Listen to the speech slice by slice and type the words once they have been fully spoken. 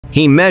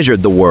He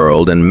measured the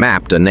world and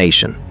mapped a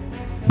nation.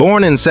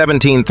 Born in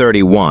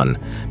 1731,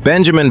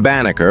 Benjamin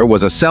Banneker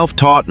was a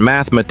self-taught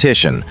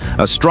mathematician,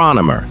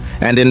 astronomer,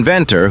 and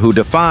inventor who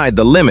defied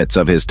the limits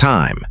of his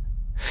time.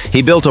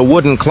 He built a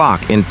wooden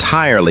clock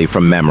entirely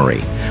from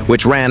memory,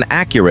 which ran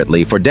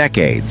accurately for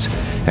decades,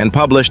 and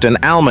published an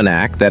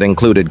almanac that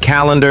included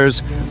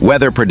calendars,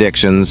 weather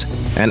predictions,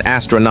 and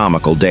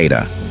astronomical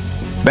data.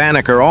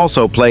 Banneker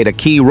also played a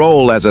key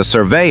role as a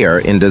surveyor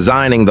in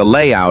designing the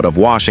layout of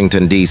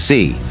Washington,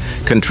 D.C.,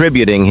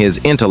 contributing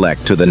his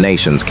intellect to the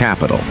nation's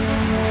capital.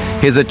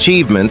 His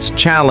achievements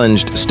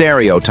challenged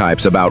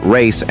stereotypes about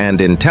race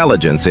and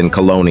intelligence in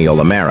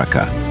colonial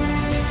America.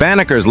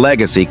 Banneker's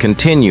legacy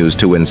continues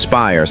to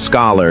inspire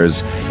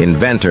scholars,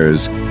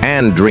 inventors,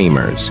 and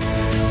dreamers,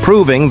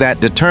 proving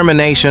that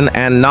determination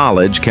and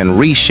knowledge can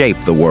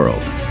reshape the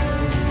world.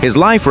 His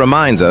life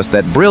reminds us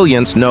that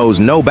brilliance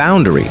knows no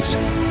boundaries.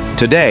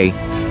 Today,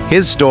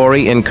 his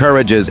story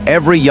encourages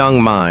every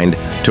young mind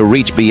to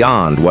reach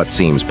beyond what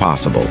seems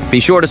possible. Be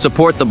sure to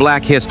support the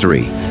Black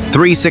History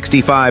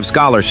 365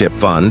 Scholarship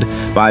Fund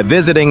by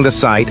visiting the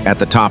site at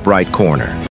the top right corner.